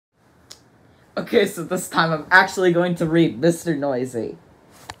Okay, so this time I'm actually going to read Mr. Noisy.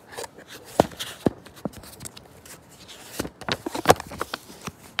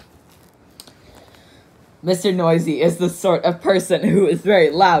 Mr. Noisy is the sort of person who is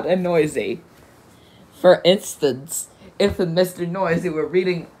very loud and noisy. For instance, if Mr. Noisy were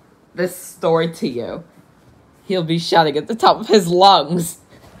reading this story to you, he'll be shouting at the top of his lungs.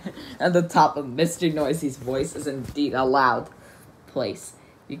 And the top of Mr. Noisy's voice is indeed a loud place.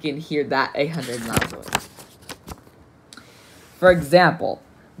 You can hear that 100 miles away. For example,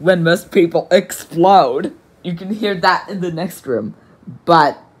 when most people explode, you can hear that in the next room.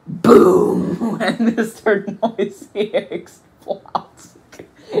 But, boom, when Mr. Noisy explodes, you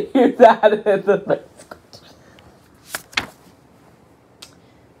can hear that in the next room.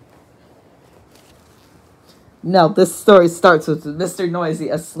 Now, this story starts with Mr. Noisy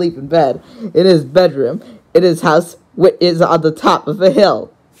asleep in bed in his bedroom in his house, which is on the top of a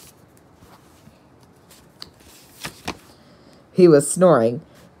hill. He was snoring,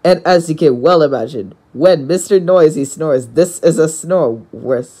 and as you can well imagine, when Mr. Noisy snores, this is a snore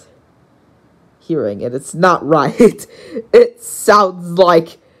worth hearing, and it's not right. It sounds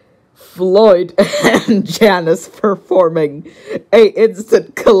like Floyd and Janice performing a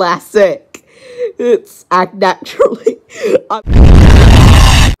instant classic. It's Act Naturally.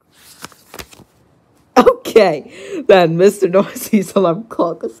 Okay, then Mr. Noisy's alarm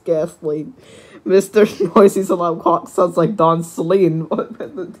clock is gasoline. Mr. Noisy's alarm clock sounds like Don Celine.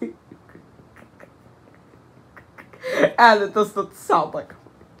 And it does not sound like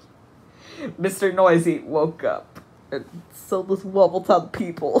Mr. Noisy woke up. And so this Wobbletown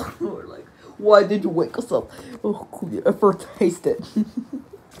people were like, why did you wake us up? Oh, could you ever taste it?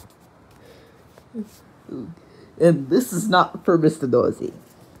 And this is not for Mr. Noisy.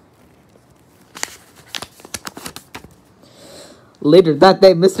 Later that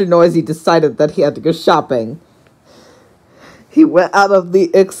day, Mr. Noisy decided that he had to go shopping. He went out of the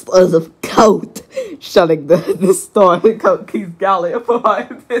explosive coat, shutting the store. The coat keeps Gallia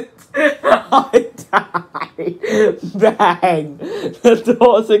behind it. I died. Bang. The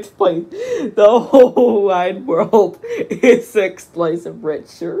doors explain the whole wide world is explosive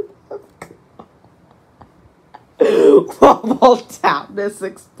Richard. Wobbletown, this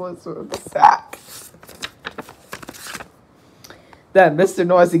explosive sack. Then Mr.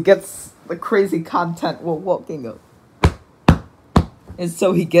 Noisy gets the crazy content while walking up. And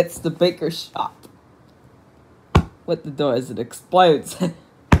so he gets the baker shop. With the door as it explodes.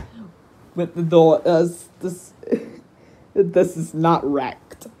 With the door as this is not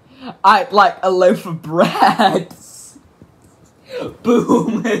wrecked. I'd like a loaf of bread.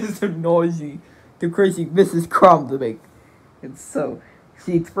 Boom, Mr. Noisy. The crazy Mrs. Crumb to make. And so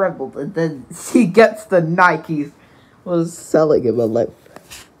she trembled, and then she gets the Nikes. Was selling him a loaf.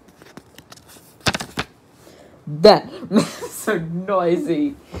 Then Mr.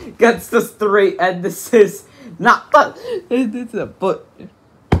 Noisy gets the 3, and this is not but it's a but.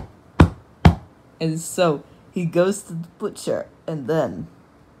 And so he goes to the butcher, and then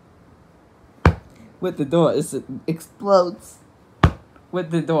with the door as it explodes. With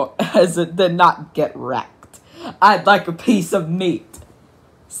the door as it did not get wrecked. I'd like a piece of meat,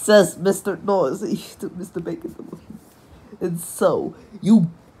 says Mr. Noisy to Mr. Bacon. And so you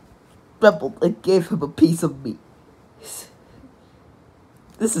rebelled and gave him a piece of meat.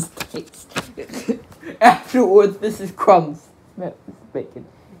 This is taste. Afterwards, Mrs. Crumbs met Mr. Bacon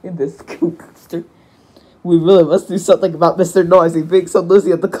in this coaster. We really must do something about Mr. Noisy being so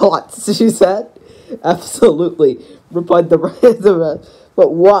loosey at the cots, she said. Absolutely, replied the rest.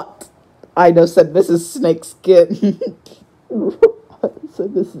 But what? I know, said Mrs. Snakeskin.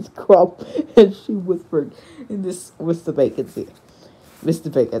 Said Mrs. Crump, and she whispered in this Mr. Bacon's ear.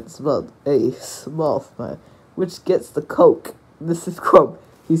 Mr. Bacon smelled a small smile, which gets the Coke. Mrs. Crump,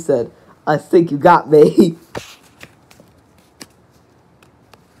 he said, I think you got me.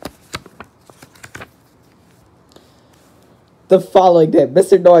 The following day,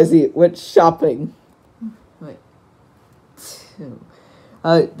 Mr. Noisy went shopping.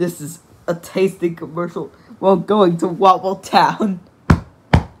 This is a tasty commercial while going to Wobbletown.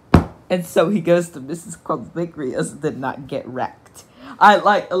 And so he goes to Mrs. Crumb's bakery as it did not get wrecked. I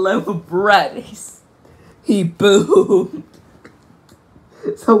like a loaf of bread. He boomed.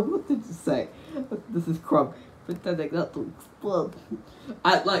 So what did you say? Mrs. Crumb pretending not to explode.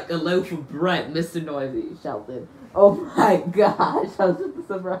 I'd like a loaf of bread, Mr. Noisy shouted. Oh my gosh, how did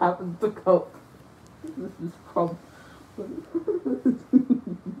this ever happen to Coke? Mrs. Crumb.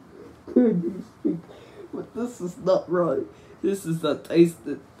 Can you speak? But this is not right. This is not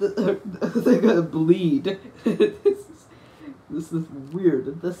tasted. They're gonna bleed. This is weird,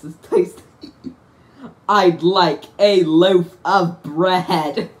 and this is tasty. I'd like a loaf of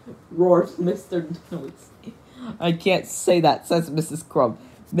bread, roared Mr. Noisy. I can't say that, says Mrs. Crumb.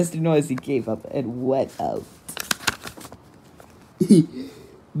 Mr. Noisy gave up and went out.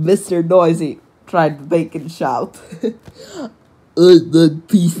 Mr. Noisy tried to make and shout. The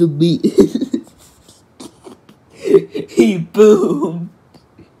piece of meat. He boomed.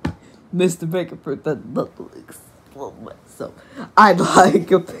 Mr. Bacon pretended not to explode myself. I'd like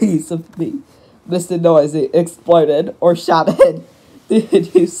a piece of meat. Mr. Noisy exploded or shouted.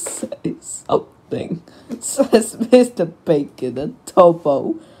 Did you say something? Says Mr. Bacon and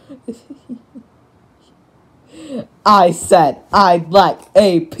Topo. I said I'd like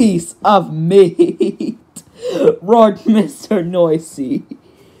a piece of meat, roared Mr. Noisy.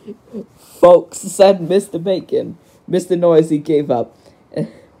 Folks, said Mr. Bacon. Mr. Noisy gave up.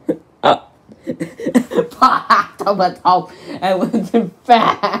 Packed went home and went to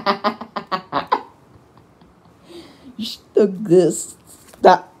bed.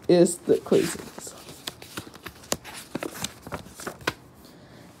 That is the craziness.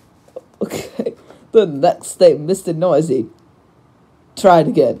 Okay, the next day, Mr. Noisy tried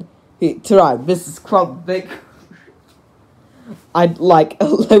again. He tried Mrs. Crumb Baker. I'd like a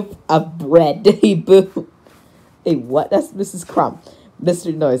loaf of bread. He boomed. A what? That's Mrs. Crumb.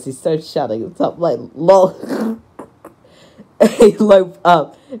 Mr. Noisy started shouting at the top like, lol. A loaf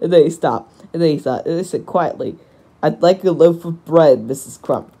of, and then he stopped. And then he thought, and they said quietly, I'd like a loaf of bread, Mrs.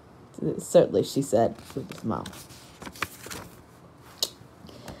 Crumb. Certainly, she said, with a smile.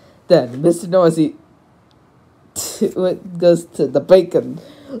 Then Mr. Noisy goes to the bacon.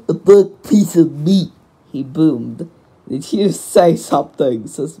 A big piece of meat, he boomed. Did you say something,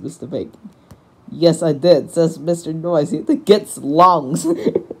 says Mr. Bacon. Yes, I did, says Mr. Noisy. It gets lungs.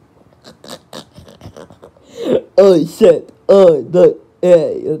 Oh, shit. Oh, no.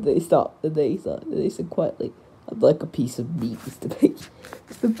 Yeah, and they stopped. And they said quietly, I'd like a piece of meat, Mr. Bacon.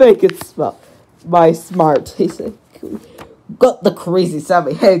 Mr. Bacon smelled. My smart, he said. Got the crazy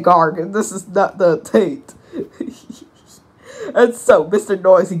Sammy Hagar, and this is not the taint. And so Mr.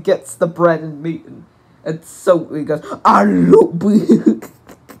 Noisy gets the bread and meat, and so he goes, I love you.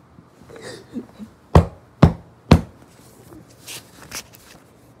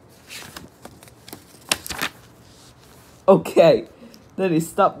 Okay, then he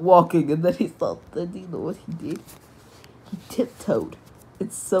stopped walking, and then he thought, then you know what he did? He tiptoed.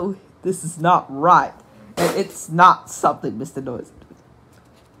 And so, this is not right. And it's not something Mr. Noisy did.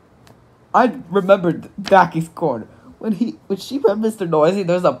 I remembered Becky's Corner. When she read Mr. Noisy,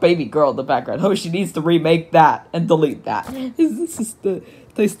 there's a baby girl in the background. Oh, she needs to remake that and delete that. This is the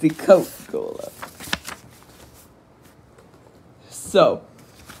tasty Coca-Cola. So,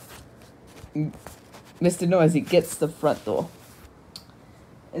 Mr. Noisy gets the front door.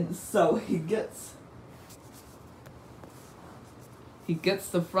 And so he gets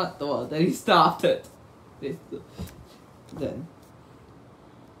the front door, then he stopped it. Then,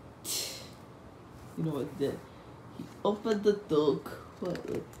 you know what he did? He opened the door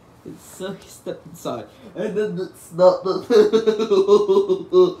quietly, and so he stepped inside. And then it's not the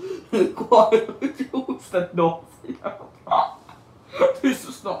quietly was the noise. This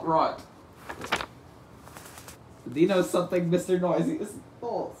is not right. Do you know something, Mr. Noisy? Is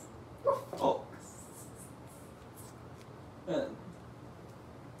false. False.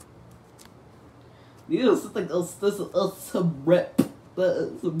 You know something else? There's some rep,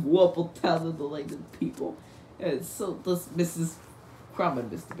 some Wobble Town and the Langdon people. And so does Mrs. Crumb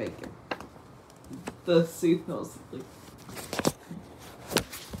and Mr. Bacon. The sea knows something.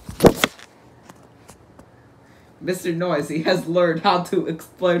 Mr. Noisy has learned how to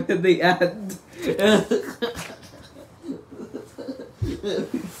explode in the end.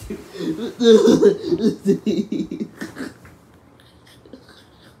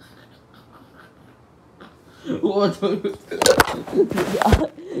 What?